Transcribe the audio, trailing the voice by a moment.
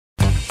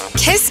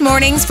Kiss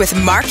Mornings with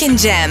Mark and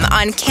Jem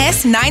on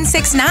Kiss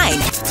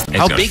 969.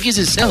 How big is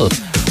his cell?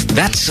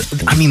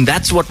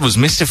 That's what was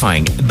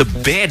mystifying. The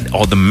bed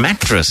or the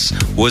mattress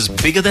was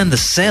bigger than the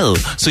cell,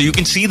 so you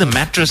can see the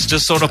mattress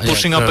just sort of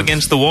pushing up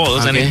against the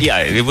walls, and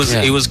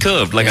it was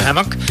curved like a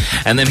hammock.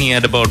 And then he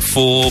had about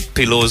 4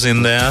 pillows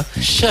in there.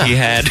 Sure. He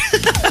had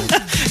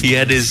he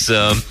had his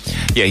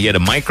he had a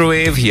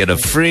microwave, he had a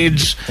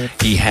fridge,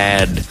 he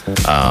had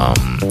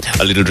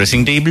a little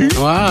dressing table.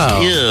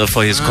 Wow. Yeah,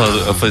 for his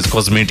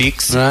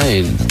cosmetics.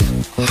 Right.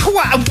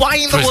 Why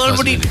in the world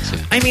would he?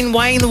 I mean,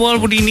 why in the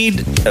world would he need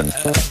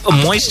a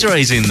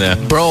moisturizer in there?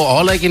 Bro,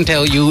 all I can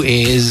tell you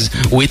is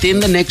within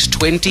the next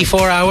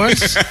 24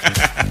 hours,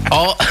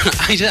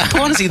 I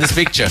want to see this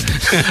picture.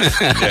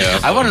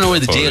 I want to know where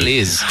the jail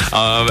is.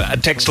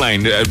 Text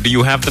line, do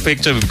you have the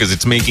picture? Because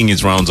it's making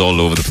its rounds all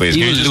over the place.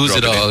 He will lose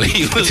it all.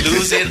 He will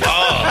lose it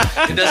all.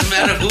 It doesn't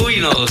matter who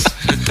he knows.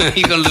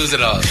 He's going to lose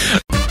it all.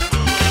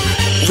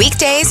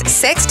 Weekdays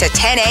 6 to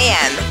 10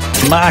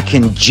 a.m. Mark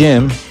and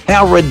Jim,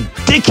 how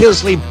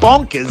ridiculously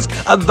bonkers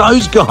are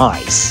those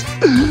guys?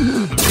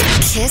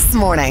 Kiss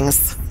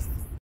Mornings.